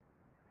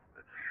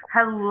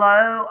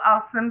Hello,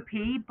 awesome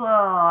people.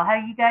 How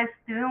you guys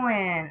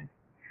doing?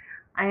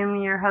 I am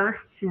your host,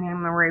 Janine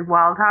Marie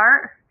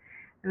Wildheart,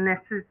 and this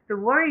is the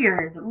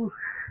Warriors. Ooh.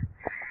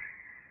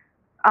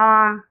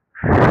 Um,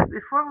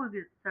 Before we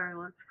get started,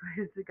 let's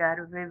praise the God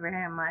of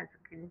Abraham, Isaac,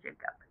 and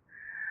Jacob.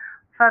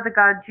 Father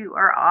God, you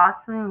are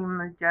awesome, you're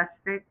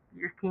majestic,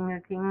 you're King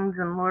of Kings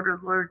and Lord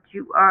of Lords.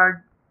 You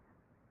are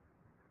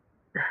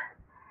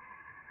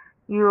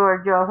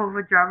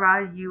Jehovah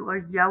Jireh. You are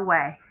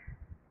Yahweh.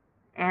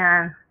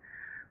 And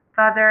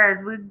Father,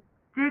 as we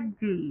dig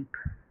deep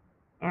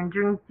and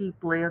drink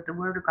deeply of the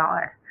Word of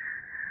God,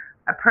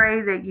 I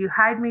pray that you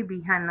hide me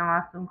behind the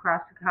awesome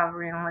cross of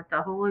Calvary and let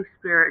the Holy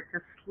Spirit to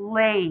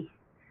slay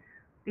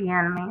the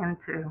enemy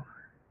into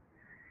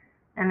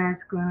and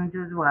his goons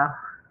as well.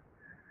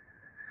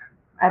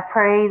 I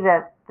pray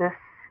that this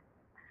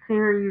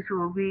series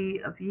will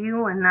be of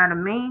you and not of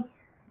me,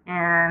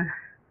 and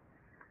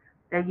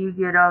that you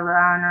get all the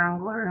honor and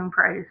glory and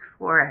praise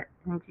for it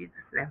in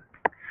Jesus' name.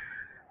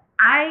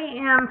 I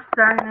am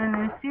starting a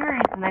new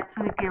series next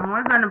week, and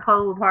we're going to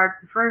pull apart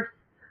the first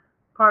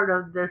part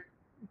of this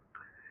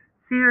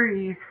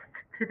series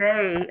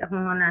today. I'm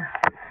going to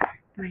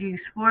give you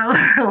spoiler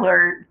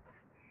alert,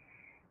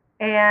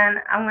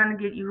 and I'm going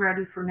to get you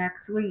ready for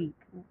next week,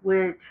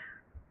 which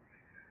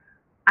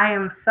I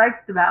am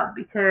psyched about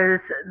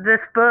because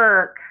this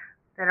book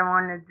that I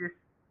wanted to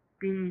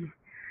be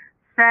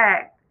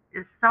sacked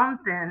is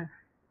something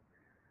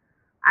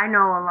I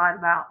know a lot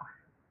about.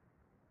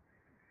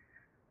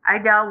 I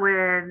dealt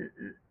with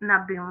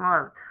not being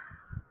loved.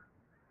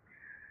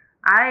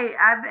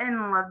 I've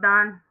been loved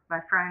on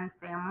by friends,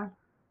 family,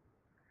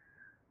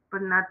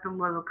 but not the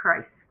love of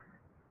Christ.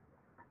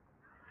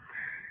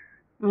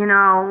 You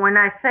know, when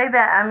I say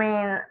that, I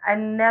mean, I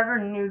never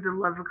knew the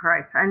love of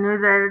Christ. I knew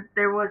that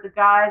there was a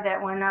guy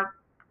that went up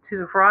to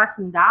the cross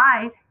and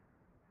died,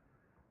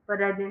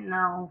 but I didn't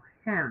know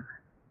him.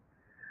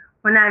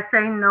 When I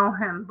say know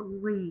him,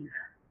 believe,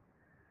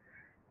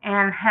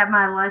 and have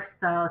my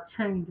lifestyle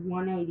changed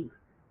 180.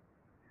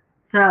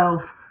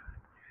 So,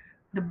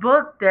 the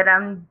book that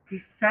I'm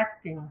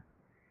dissecting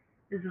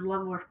is The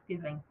Love Worth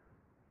Giving,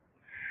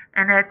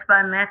 and it's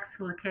by Max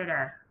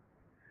Lucado.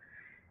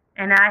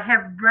 And I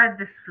have read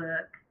this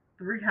book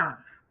 3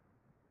 times.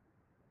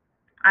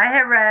 I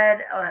have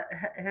read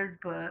his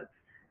books,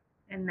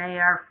 and they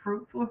are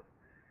fruitful.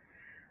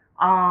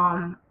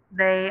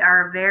 They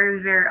are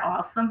very, very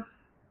awesome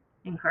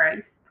in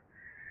Christ,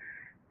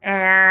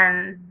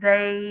 and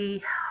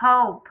they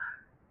help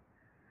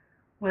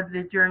with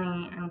the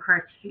journey in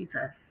Christ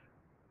Jesus.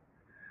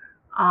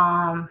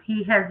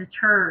 He has a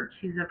church.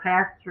 He's a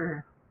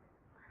pastor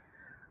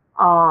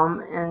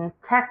in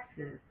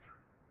Texas,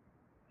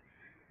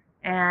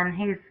 and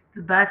he's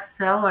the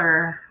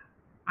bestseller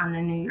on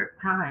the New York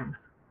Times.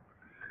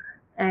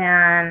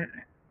 And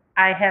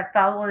I have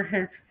followed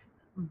his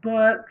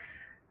books,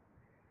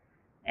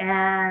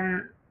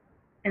 and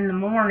in the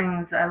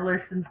mornings I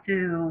listen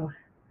to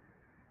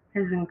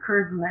his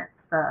encouragement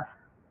stuff,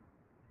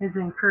 his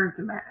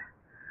encouragement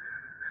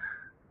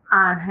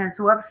on his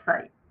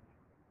website.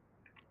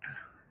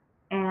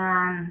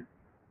 And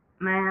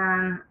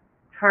man,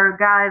 for a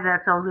guy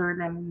that's older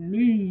than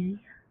me,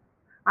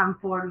 I'm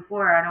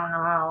 44, I don't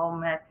know how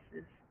old Max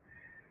is.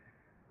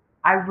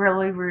 I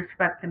really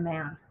respect the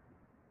man.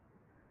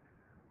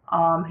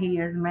 He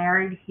is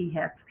married, he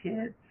has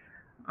kids.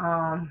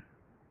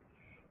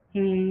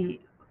 He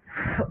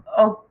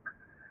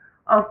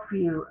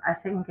Oakview, I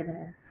think it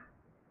is.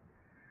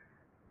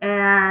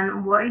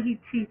 And what he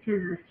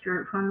teaches is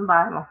straight from the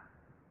Bible.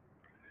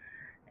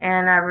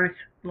 And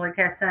like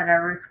I said, I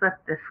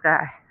respect this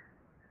guy.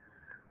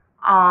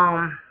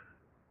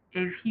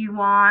 If you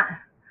want,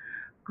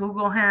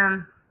 Google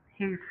him.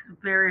 He's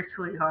very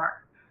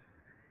sweetheart.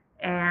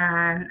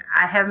 And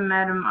I haven't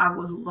met him. I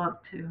would love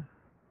to,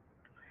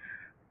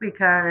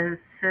 because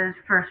his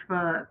first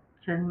book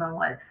changed my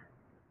life,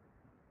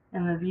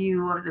 and the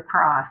view of the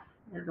cross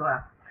as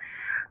well.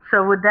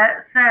 So with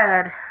that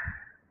said,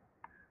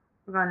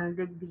 we're going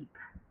to dig deep.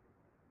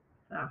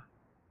 So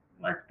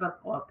let's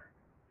buckle up.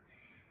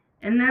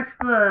 In this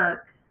book,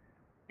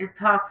 it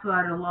talks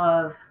about a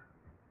love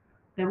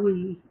that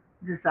we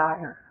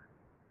desire.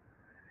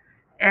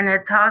 And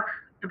it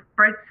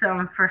breaks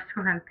down 1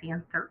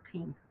 Corinthians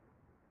 13,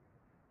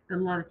 the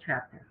love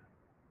chapter.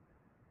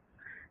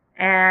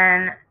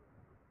 And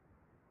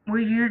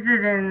we use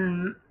it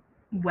in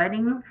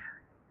weddings.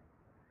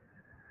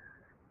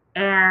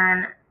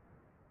 And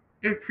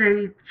it's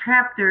a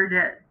chapter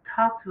that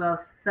talks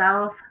about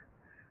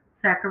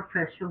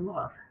self-sacrificial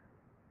love.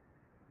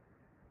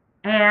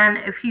 And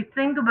if you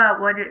think about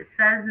what it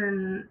says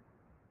in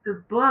the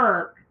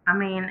book, I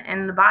mean,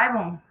 in the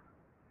Bible,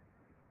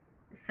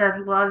 it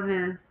says love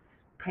is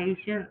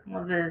patient,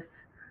 love is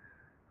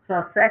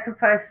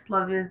self-sacrifice,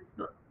 love is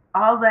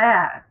all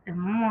that and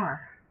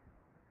more.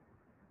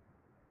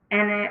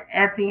 And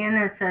at the end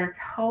it says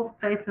hope,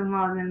 faith, and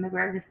love, and the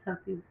greatest of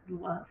these is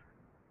love.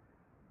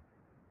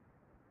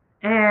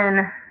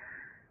 In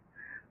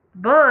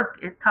the book,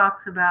 it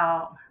talks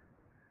about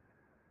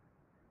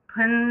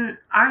putting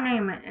our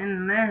name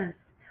in the midst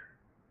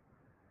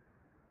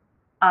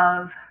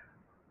of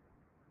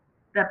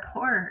the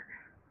part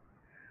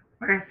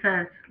where it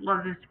says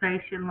love is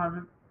patient, love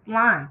is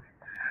blind.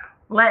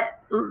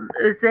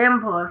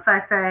 Example, if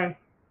I say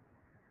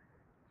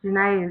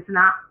Janae is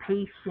not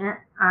patient,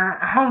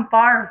 I'm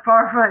far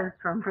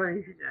from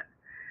patient.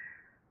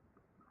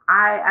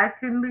 I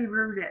can be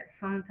rude at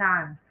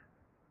sometimes.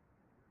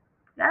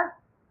 Yeah.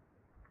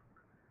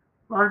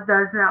 Love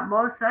does not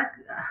boast.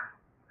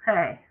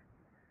 Hey,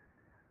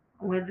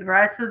 with the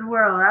rest of the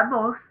world, I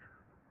boast.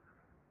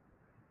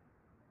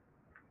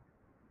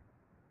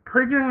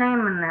 Put your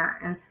name in that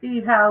and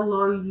see how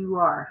low you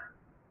are.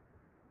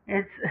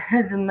 It's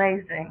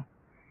amazing.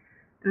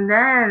 And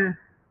then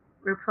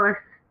replace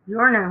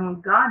your name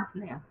with God's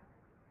name,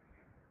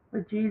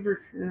 with Jesus'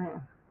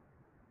 name.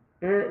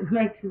 It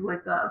makes you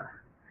wake up.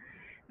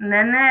 And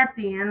then at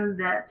the end of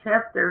that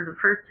chapter, the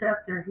first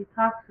chapter, he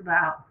talks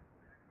about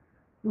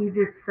we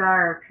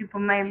desire. People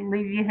may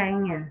leave you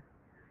hanging.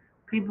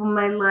 People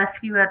may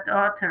left you at the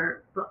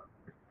altar, but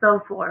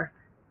so forth.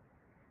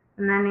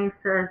 And then he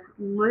says,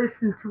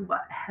 listen to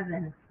what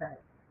heaven says.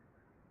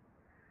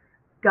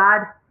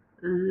 God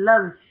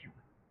loves you.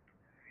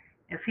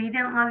 If he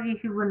didn't love you,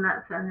 he would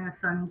not send his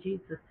son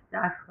Jesus to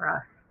die for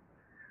us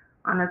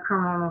on a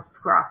criminal's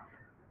cross.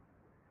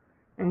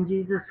 And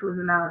Jesus was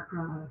not a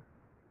criminal.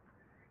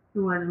 He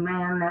was a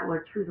man that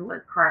was treated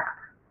like crap.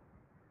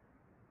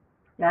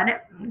 Got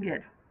it?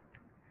 Good.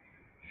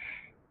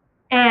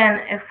 And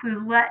if we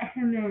let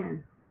him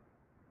in,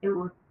 it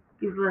will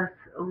give us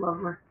a love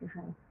worth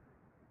giving.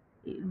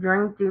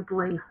 Drink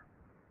deeply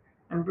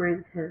and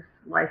breathe his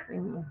life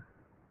in you.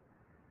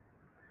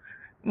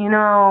 You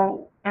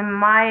know, in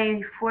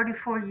my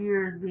 44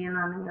 years being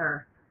on the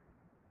earth,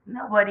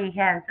 nobody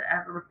has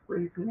ever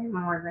pleased me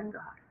more than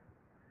God.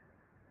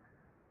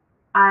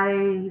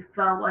 I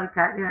felt like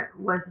I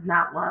was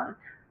not loved,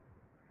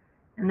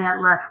 and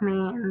that left me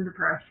in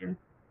depression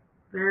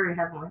very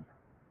heavily.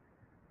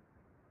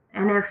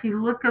 And if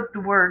you look up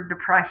the word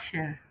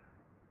depression,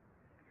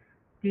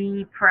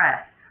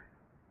 depress,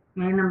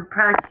 meaning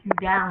press you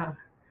down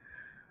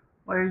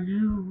where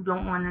you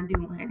don't want to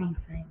do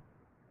anything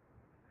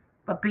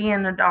but be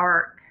in the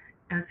dark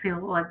and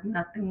feel like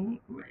nothing,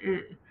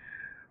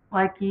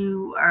 like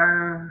you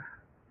are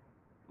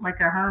like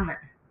a hermit.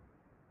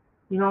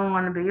 You don't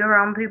want to be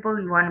around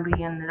people, you want to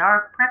be in the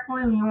dark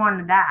practically, and you want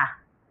to die.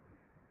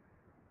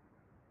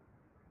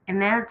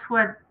 And that's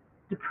what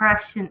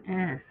depression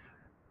is.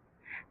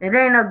 It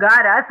ain't no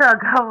God. I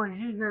thought God was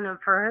using it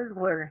for his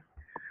glory.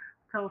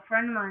 So a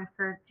friend of mine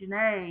said,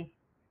 Janae,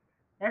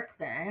 that's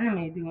the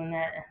enemy doing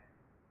that.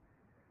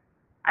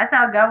 I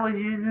thought God was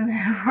using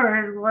it for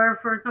his glory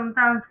for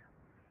sometimes.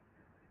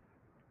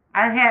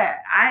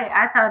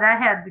 I thought I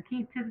had the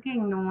key to the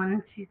kingdom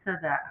when she said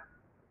that.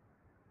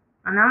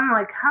 And I'm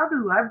like, how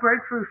do I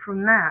break free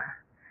from that?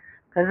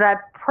 Because I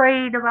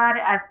prayed about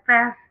it, I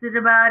fasted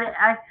about it,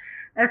 I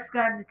asked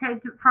God to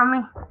take it from me.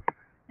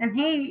 And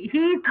he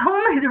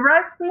told me to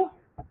rest me.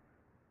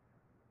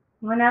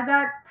 When I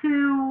got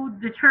to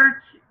the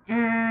church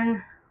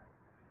in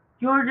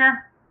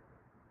Georgia,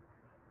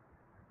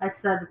 I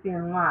started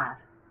feeling alive.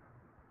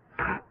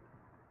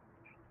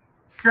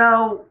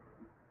 So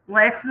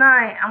last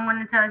night, I'm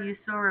going to tell you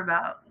a story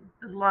about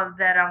the love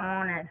that I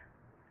wanted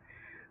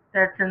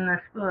that's in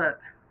this book.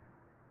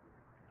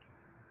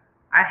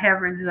 I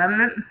have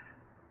resentment.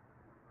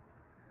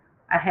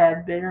 I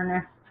had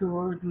bitterness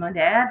towards my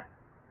dad.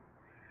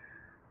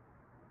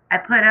 I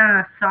put on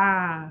a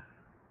song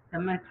that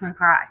makes me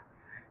cry.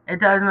 It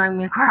does make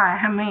me cry.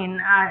 I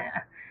mean,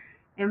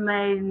 it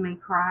made me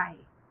cry.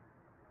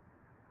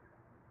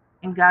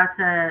 And God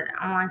said,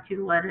 I want you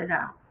to let it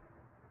out.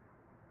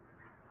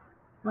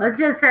 Let's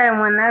just say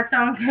when that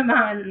song came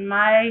out,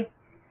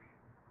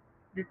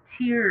 the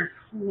tears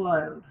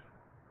flowed.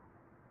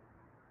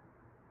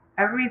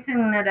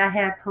 Everything that I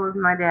had towards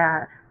my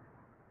dad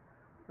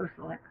was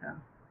let go.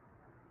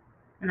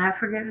 And I've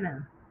forgiven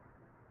him.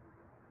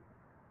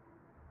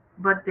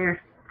 But there's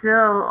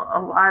still a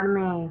lot of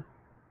me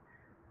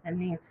that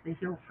needs to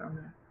heal from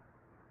it.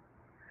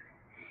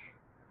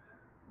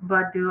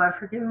 But do I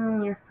forgive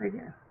him? Yes, I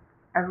do.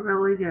 I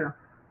really do.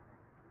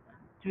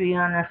 To be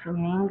honest with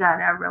me and God,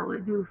 I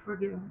really do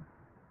forgive him.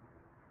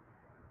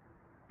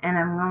 And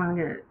I'm going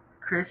to get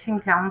Christian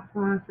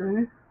counseling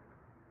soon.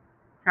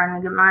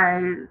 Trying to get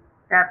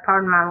that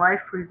part of my life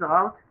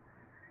resolved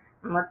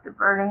and let the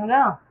burden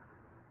go.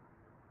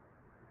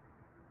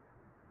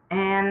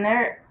 And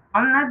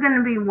I'm not going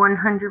to be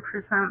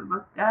 100%,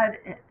 but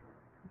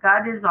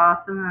God is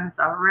awesome and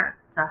sovereign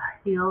to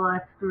heal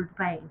us through the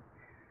pain.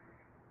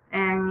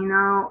 And you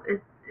know,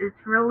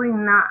 it's really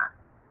not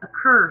a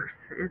curse.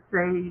 It's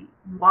a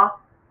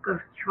walk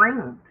of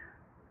strength.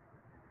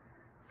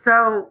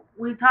 So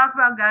we talk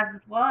about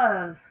God's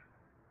love,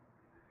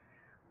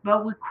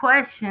 but we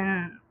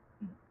question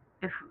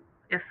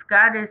if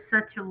God is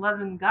such a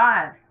loving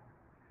God,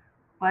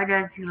 why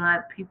does he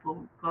let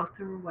people go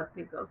through what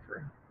they go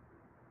through?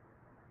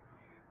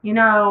 You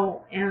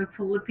know, in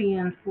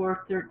Philippians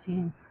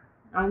 4:13,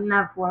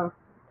 Not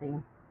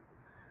 14.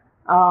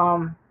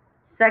 Um,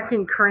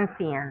 2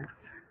 Corinthians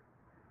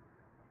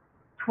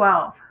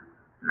 12,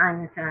 9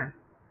 and 10.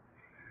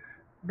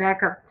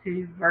 Back up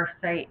to verse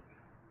 8.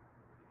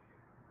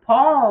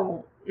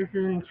 Paul is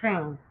in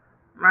chains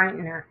right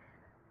in this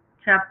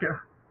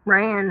chapter,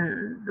 right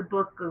in the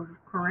book of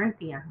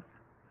Corinthians.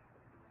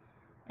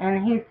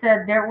 And he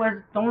said there was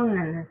a thorn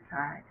in his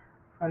side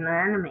from the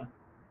enemy.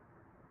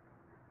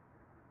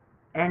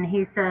 And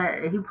he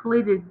said he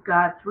pleaded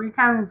God 3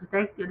 times to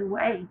take it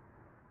away.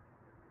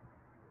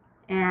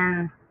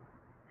 And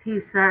he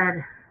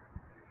said,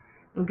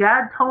 and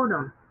God told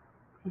him,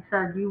 he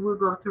said, you will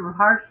go through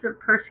hardship,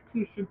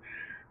 persecution,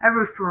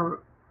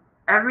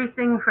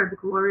 everything for the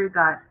glory of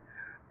God.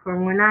 For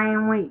when I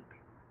am weak,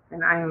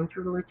 then I am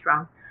truly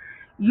strong.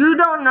 You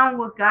don't know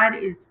what God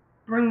is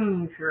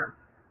bringing you through.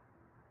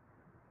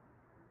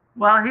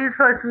 Well, he's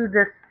supposed to be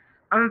this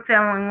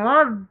unfailing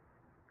love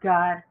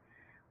God.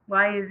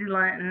 Why is he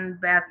letting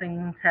bad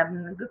things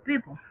happen to good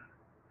people?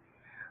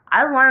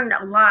 I learned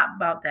a lot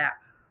about that.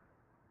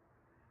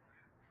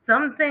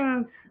 Some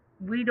things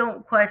we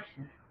don't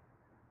question.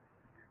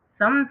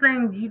 Some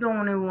things you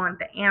don't even want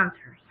the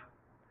answers.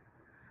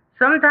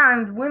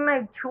 Sometimes we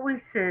make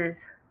choices.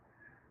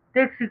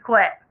 Dixie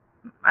quit.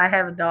 I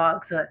have a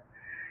dog,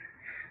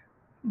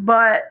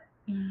 but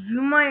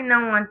you might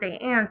not want the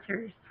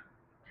answers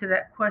to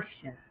that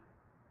question.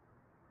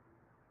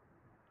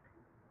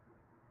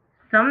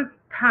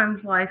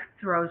 Sometimes life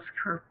throws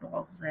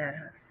curveballs at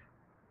us,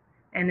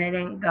 and it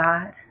ain't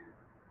God.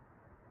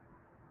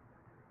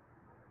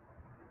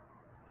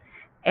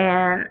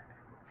 And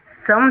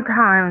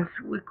sometimes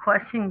we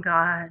question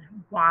God,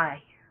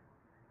 why?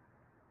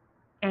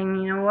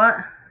 And you know what?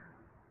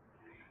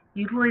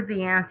 Usually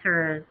the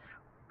answer is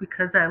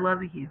because I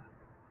love you.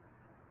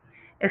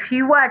 If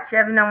you watch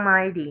Evan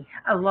Almighty,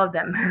 I love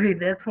that movie.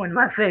 That's one of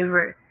my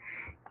favorite.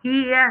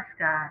 He asked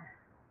God.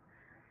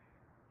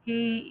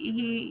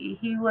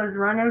 He was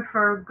running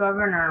for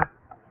governor.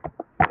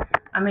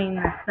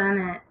 The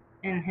Senate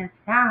in his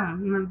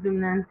town. Moved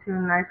him into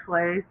a nice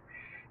place.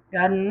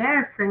 Got in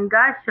this, and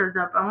God shows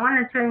up. I want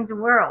to change the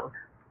world.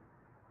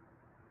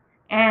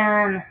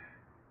 And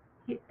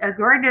a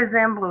great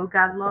example of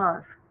God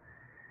love.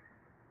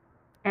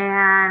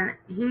 And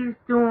he's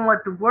doing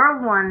what the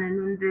world wanted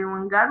him to do,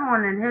 and God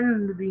wanted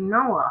him to be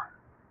Noah,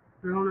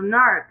 build an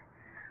ark.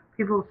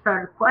 People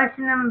started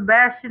questioning him,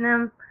 bashing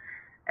him.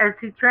 As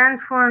he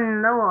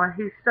transformed Noah,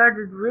 he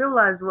started to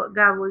realize what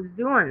God was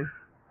doing.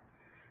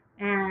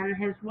 And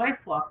his wife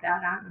walked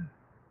out on him.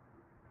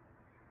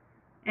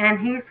 And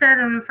he said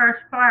in the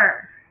first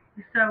part,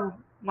 he said,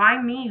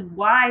 why me?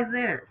 Why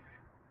this?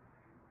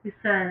 He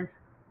says,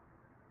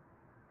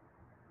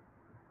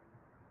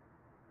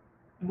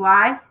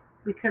 why?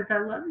 Because I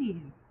love you.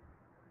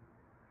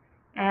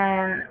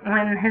 And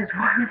when his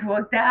wife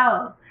walked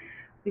out,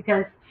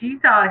 because she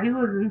thought he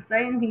was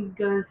insane, he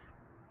goes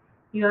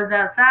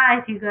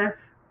outside, he said,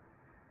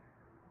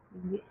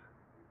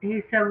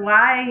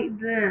 why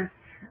this?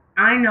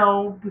 I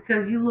know,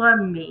 because you love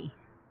me.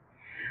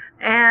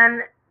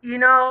 And,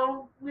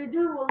 we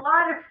do a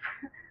lot of,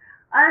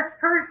 us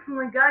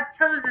personally, God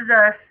chooses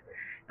us,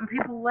 and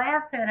people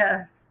laugh at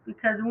us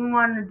because we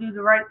want to do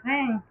the right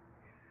thing.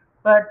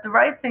 But the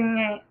right thing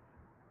ain't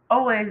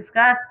always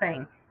God's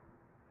thing.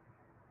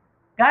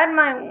 God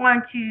might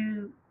want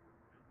you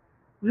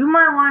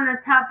might want a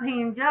top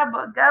paying job,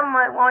 but God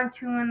might want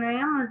you in the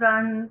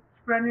Amazon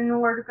spreading the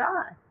word of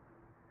God.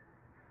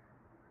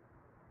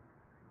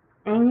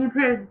 And you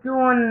pick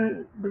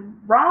doing the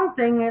wrong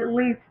thing, it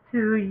leads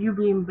to you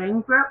being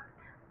bankrupt,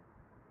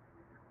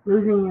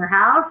 losing your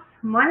house.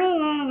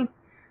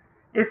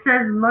 It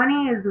says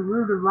money is the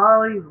root of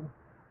all evil.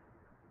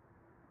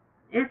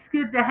 It's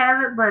good to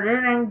have it, but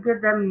it ain't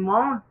good to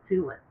mold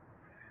to it.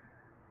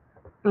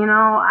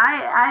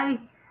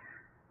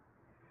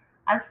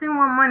 I've seen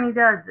what money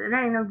does. It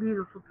ain't a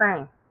beautiful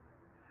thing.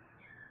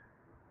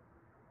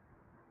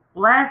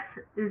 Less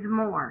is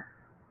more.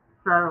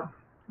 So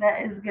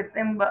that is a good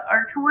thing, but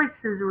our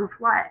choices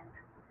reflect.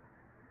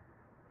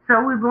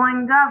 So we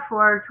blame God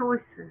for our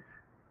choices.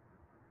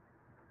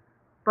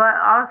 But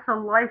also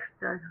life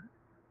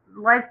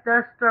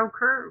does throw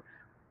curves.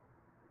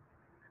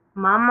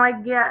 Mom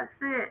might get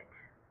sick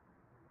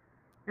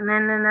and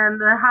then in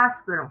the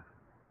hospital.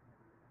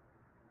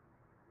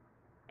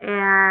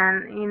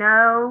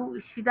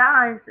 And, she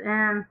dies,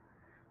 and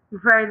you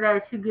pray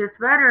that she gets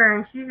better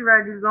and she's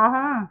ready to go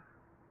home.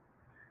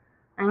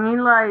 And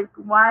you're like,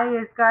 why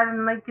is God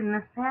making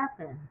this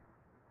happen?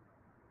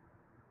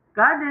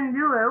 God didn't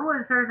do it. It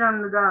was her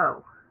time to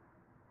go.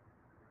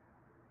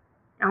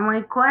 And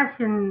we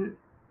question,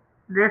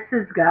 this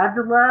is God's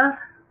love?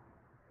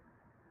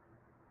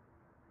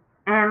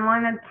 And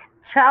when a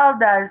child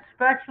dies,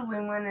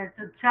 especially when it's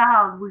a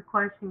child, we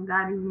question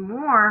God even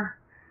more.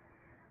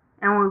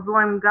 And we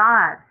blame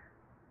God.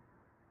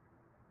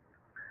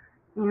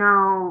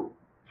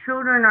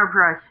 Children are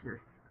precious.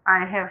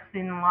 I have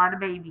seen a lot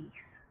of babies.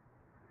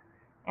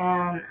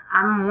 And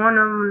I'm one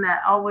of them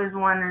that always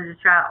wanted a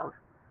child.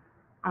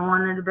 I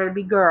wanted a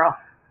baby girl.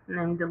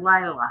 named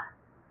Delilah.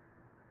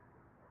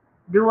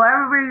 Do I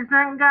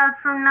resent God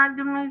for not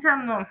giving me a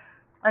child? No.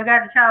 I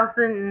got a child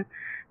sitting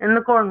in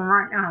the corner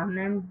right now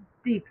named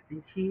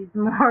Dixie. She's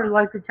more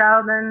like a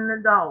child than an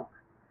adult.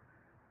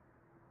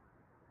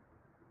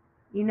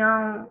 You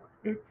know,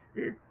 it's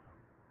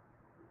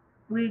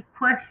we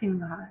question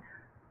God.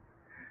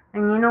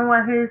 And you know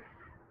what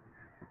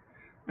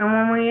and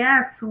when we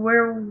ask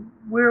where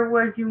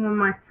was you when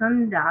my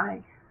son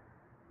died?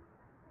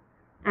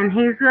 And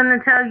he's gonna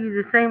tell you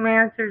the same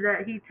answer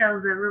that he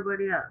tells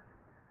everybody else.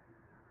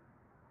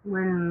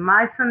 When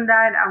my son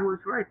died, I was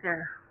right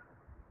there.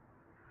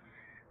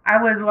 I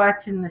was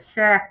watching The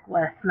Shack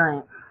last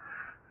night.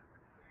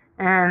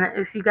 And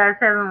if you guys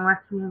haven't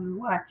watched the movie,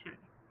 watch it.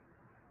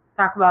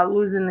 Talk about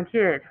losing a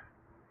kid.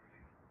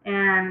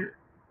 And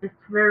it's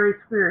very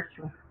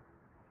spiritual.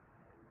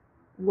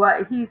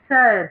 What he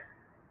said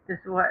is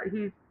what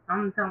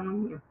I'm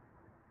telling you.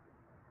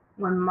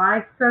 When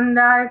my son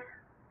died,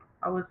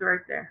 I was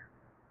right there.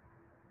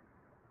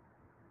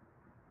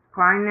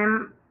 Crying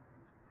him.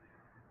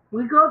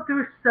 We go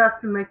through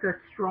stuff to make us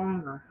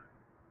stronger.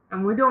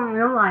 And we don't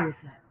realize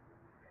it.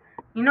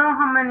 You know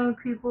how many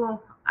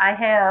people I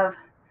have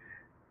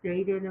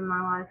dated in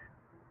my life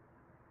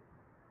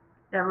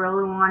that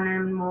really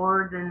wanted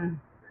more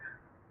than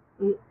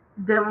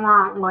didn't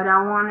want what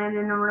I wanted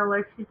in a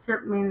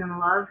relationship, meaning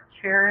love,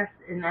 cherish,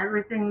 and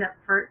everything that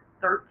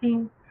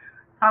 13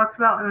 talks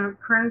about in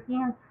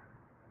Corinthians?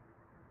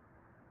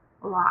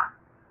 A lot.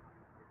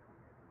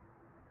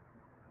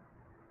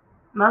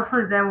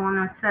 Mostly they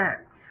wanted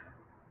sex.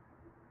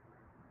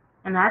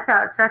 And I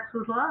thought sex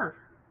was love.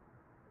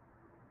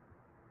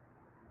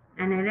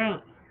 And it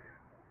ain't.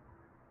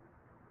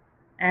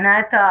 And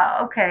I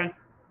thought, okay,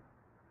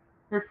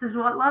 this is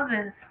what love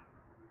is.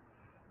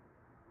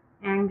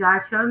 And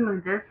God showed me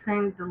this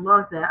thing, the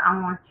love that I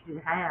want you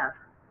to have.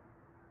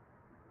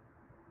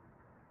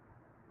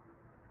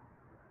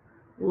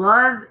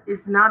 Love is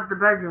not the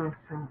bedroom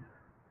thing.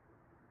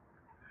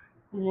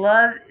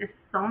 Love is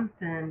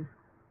something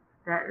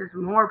that is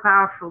more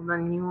powerful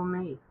than you and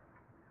me.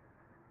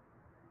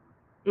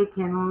 It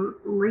can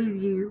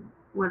leave you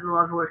with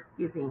love worth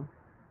giving.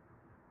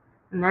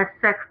 And that's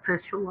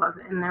sacrificial love.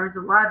 And there's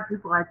a lot of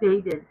people I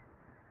dated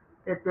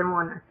that didn't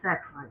want to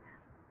sacrifice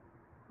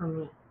for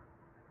me.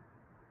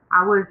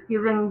 I was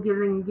giving,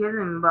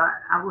 but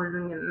I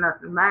wasn't getting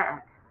nothing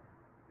back.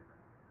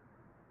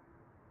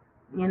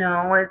 You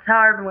know, it's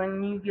hard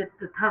when you get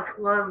the tough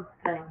love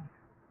thing.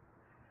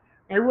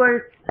 It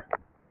works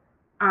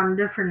on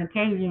different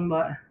occasions,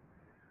 but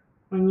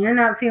when you're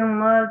not feeling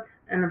loved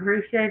and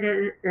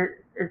appreciated,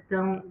 it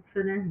don't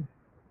fit in.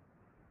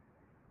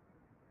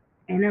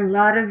 And a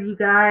lot of you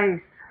guys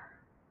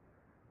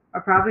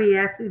are probably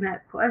asking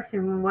that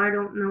question, why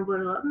don't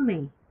nobody love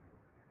me?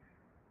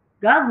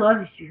 God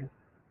loves you.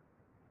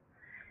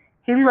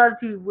 He loves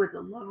you with a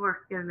love worth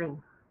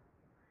giving.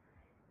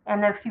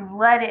 And if you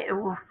let it, it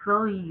will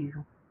fill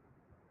you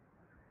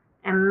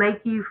and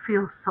make you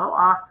feel so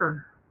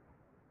awesome.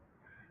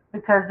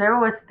 Because there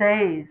was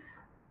days,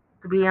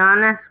 to be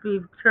honest,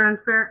 be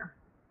transparent,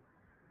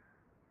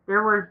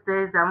 there was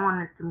days I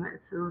wanted to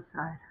commit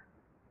suicide.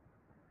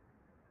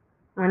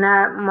 When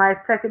my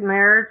second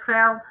marriage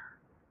failed,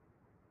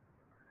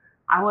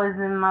 I was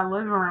in my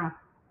living room.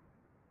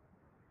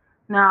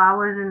 No, I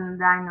was in the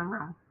dining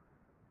room.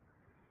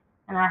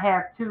 And I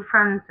had 2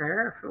 friends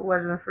there. If it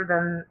wasn't for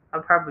them,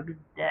 I'd probably be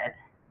dead.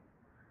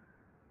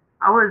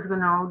 I was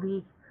going to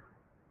OD.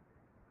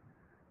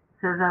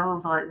 Because I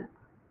was like,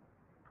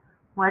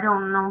 why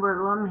don't nobody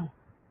love me?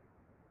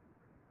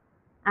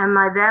 Am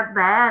I that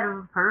bad of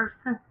a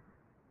person?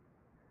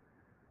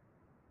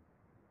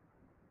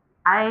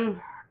 I've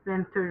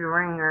been through the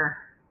ringer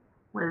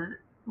with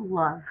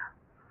love.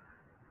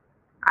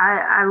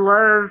 I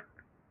love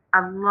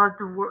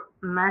the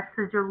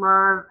message of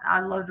love.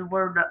 I love the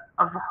word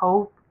of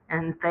hope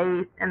and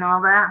faith and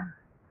all that.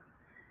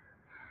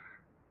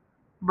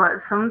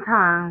 But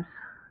sometimes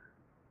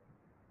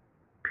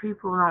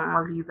people don't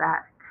love you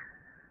back.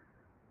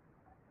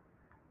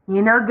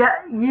 You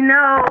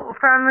know,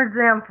 for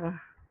example,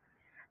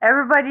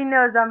 everybody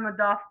knows I'm a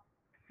Dolph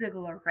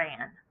Ziggler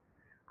fan.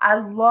 I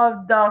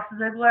love Dolph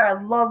Ziggler. I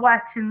love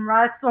watching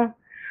wrestling.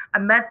 I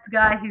met the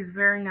guy. He's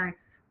very nice,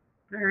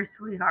 very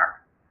sweetheart.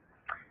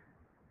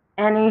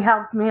 And he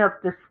helped me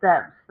up the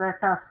steps. That's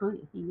how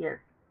sweet he is.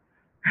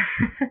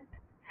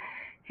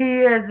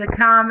 He is a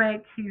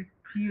comic. He's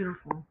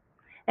beautiful.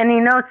 And he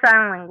knows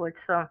sign language,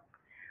 so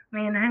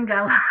me and him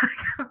got a lot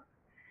of.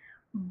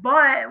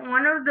 But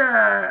one of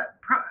the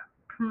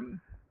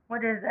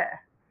what is that?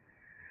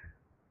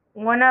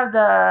 One of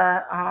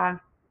the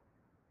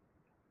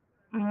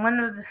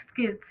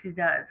skits he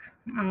does.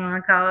 I'm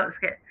gonna call it a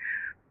skit.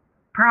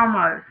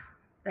 Promos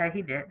that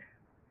he did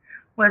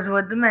was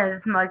with the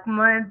Miz, Mike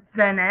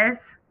Martinez,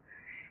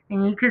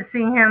 and you could see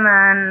him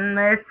on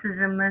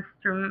Mrs. and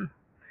Mr.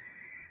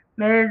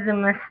 Miz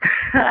and Mr.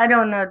 I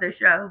don't know the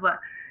show, but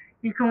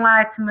you can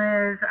watch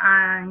Miz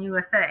on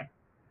USA.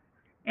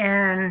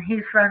 And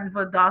he's friends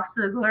with Dolph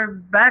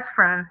Ziggler, best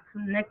friend,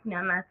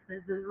 nickname, that's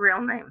his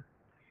real name.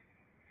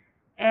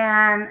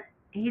 And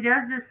he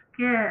does this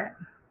skit,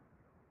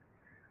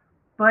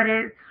 but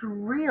it's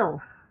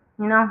real,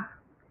 you know?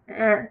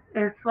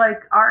 It's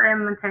like art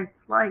imitates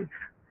life.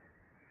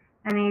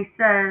 And he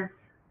says,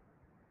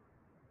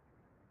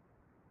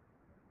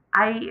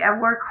 I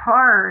work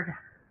hard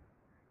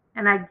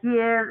and I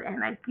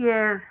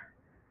give,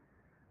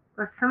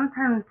 but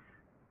sometimes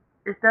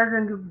it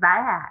doesn't give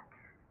back.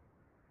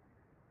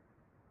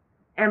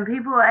 And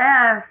people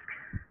ask,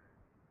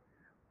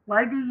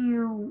 why do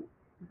you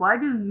why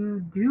do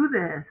you do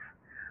this?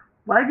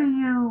 Why do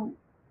you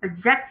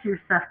eject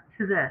yourself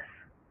to this?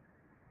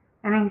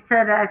 And he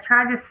said, I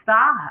try to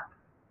stop.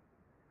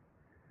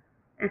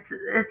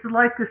 It's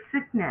like a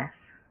sickness.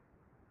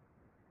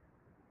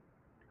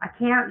 I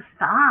can't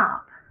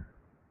stop.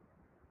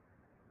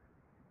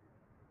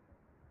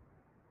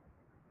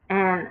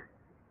 And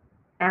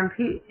and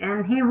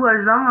he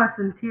was almost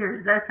in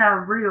tears. That's how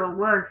real it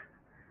was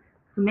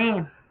to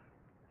me.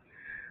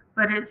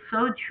 But it's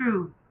so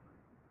true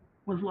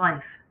with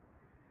life.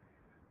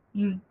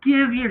 You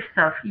give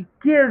yourself, you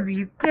give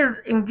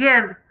and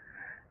give,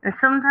 and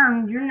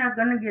sometimes you're not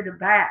gonna get it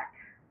back.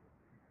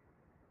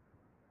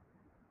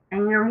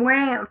 And you're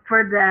waiting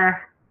for the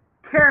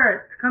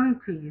carrot to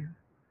come to you.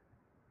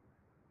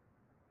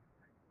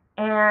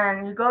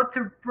 And you go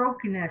through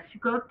brokenness, you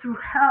go through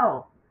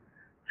hell,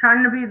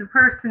 trying to be the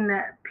person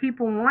that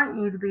people want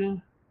you to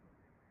be,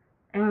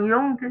 and you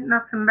don't get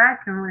nothing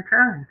back in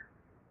return.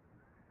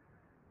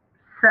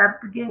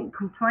 Except getting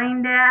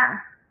complained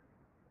at,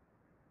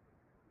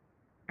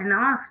 and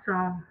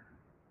also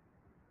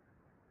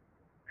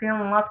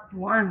feeling left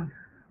alone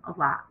a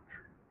lot.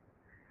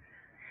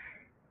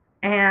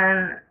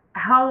 And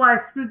how I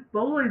speak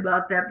boldly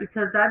about that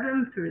because I've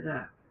been through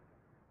that.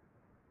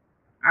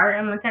 Art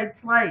imitates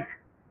life.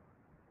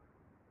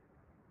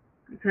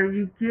 Because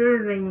you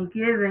give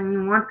and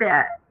you want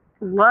that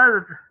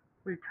love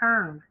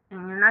returned,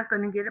 and you're not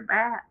going to get it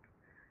back.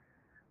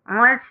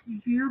 Unless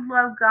you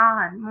love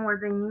God more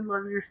than you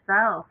love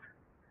yourself,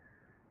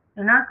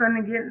 you're not going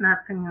to get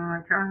nothing in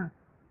return.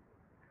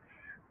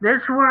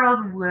 This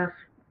world will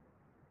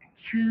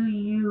chew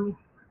you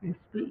and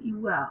spit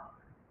you out.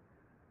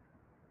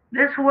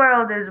 This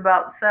world is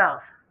about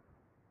self.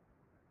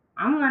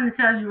 I'm going to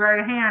tell you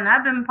right hand,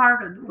 I've been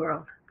part of the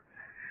world.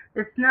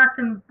 It's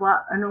nothing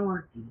but an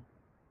orgy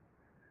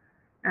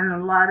and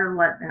a lot of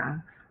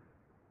letdowns.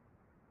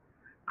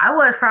 I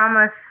was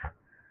promised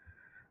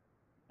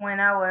when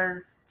I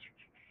was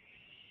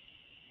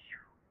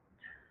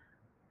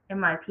in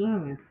my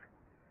teens.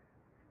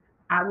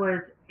 I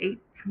was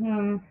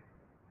 18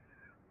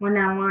 when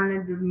I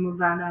wanted to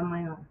move out on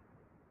my own.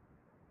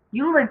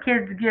 You let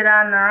kids get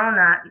on their own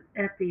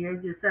at the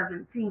age of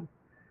 17.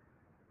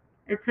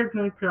 It took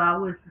me till I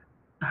was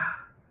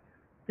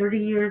 30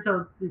 years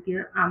old to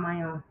get on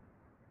my own.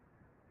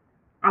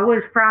 I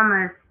was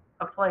promised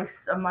a place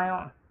of my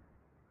own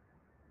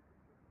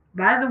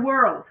by the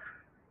world.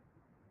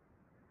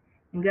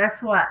 And guess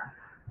what?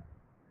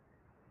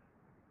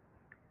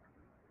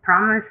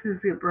 Promises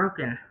get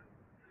broken.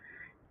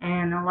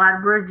 And a lot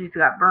of bridges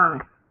got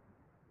burned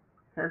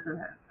because of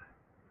that.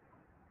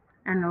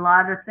 And a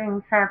lot of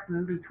things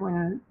happened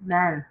between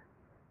then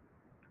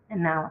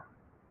and now.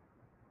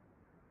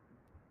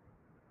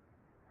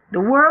 The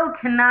world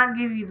cannot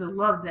give you the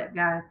love that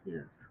God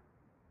gives.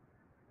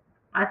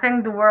 I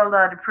think the world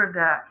ought to prove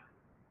that.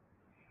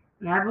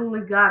 And I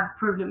believe God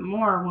proved it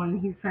more when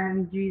He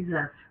sent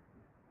Jesus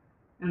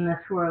in this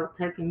world,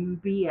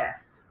 taking BS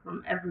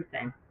from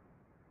everything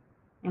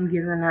and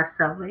giving us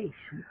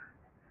salvation.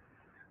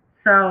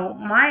 So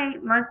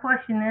my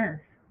question is,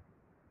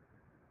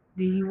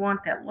 do you want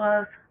that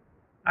love?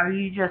 Are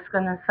you just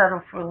going to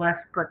settle for less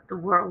but the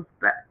world's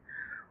best?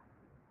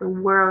 The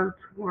world's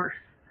worst.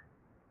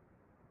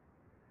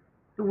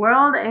 The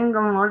world ain't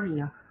going to love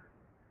you.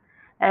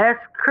 Ask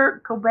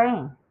Kurt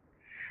Cobain.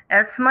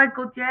 Ask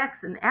Michael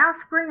Jackson. Ask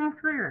Britney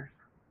Spears.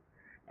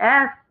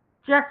 Ask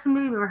Justin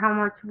Bieber how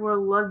much the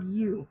world loves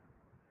you.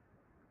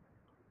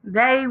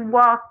 They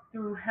walked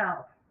through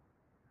hell.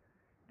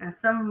 And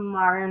some of them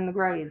are in the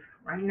grave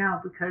right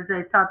now because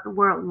they thought the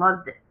world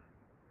loved it.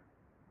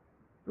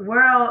 The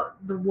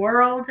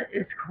world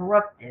is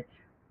corrupted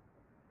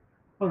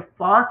with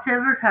false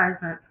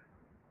advertisement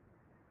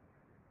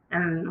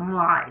and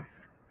lies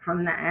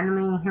from the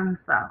enemy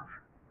himself.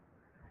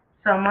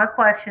 So my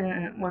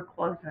question, we're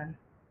closing.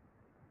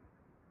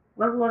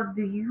 What love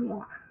do you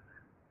want?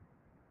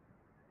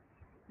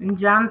 In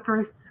John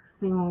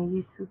 3:16, we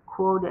used to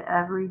quote it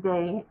every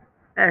day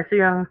as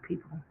young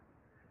people.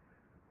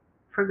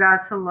 For God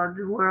so loved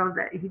the world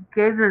that He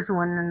gave His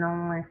one and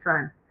only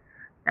Son,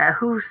 that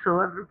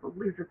whosoever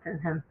believeth in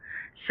Him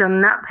shall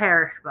not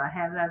perish but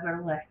have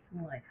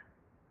everlasting life.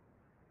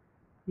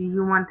 Do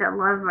you want that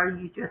love, or are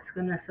you just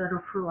going to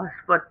settle for less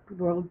but the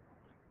world's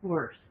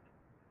worst?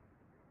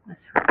 That's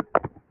right.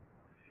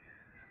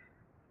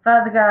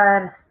 Father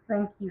God,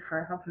 thank you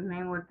for helping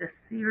me with this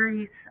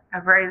series. I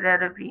pray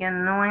that it be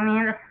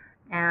anointed,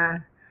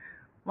 and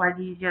why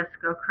do you just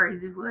go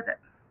crazy with it?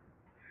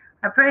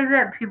 I pray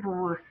that people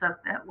will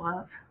accept that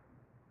love,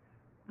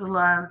 the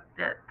love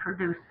that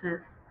produces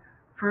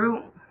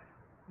fruit,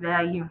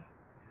 value,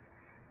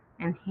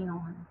 and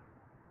healing.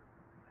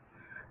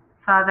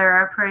 Father,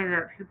 I pray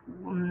that people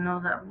will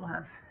know that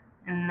love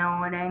and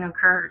know it ain't a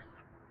curse.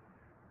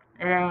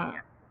 It ain't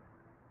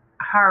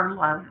hard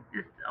love.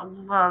 It's a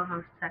love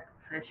of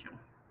sacrificial.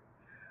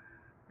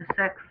 The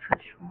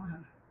sacrificial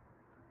one,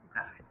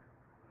 God.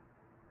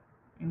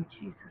 In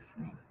Jesus'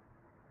 name.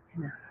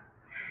 Amen.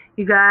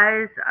 You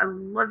guys, I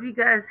love you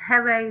guys.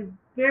 Have a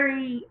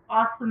very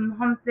awesome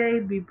hump day.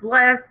 Be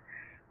blessed.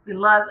 Be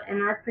loved.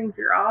 And I think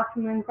you're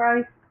awesome in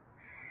Christ.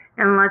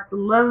 And let the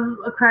love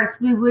of Christ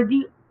be with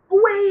you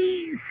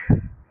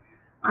always.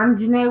 I'm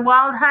Janae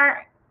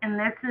Wildheart, and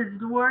this is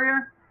The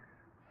Warrior,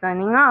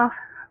 signing off.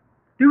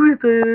 Do it.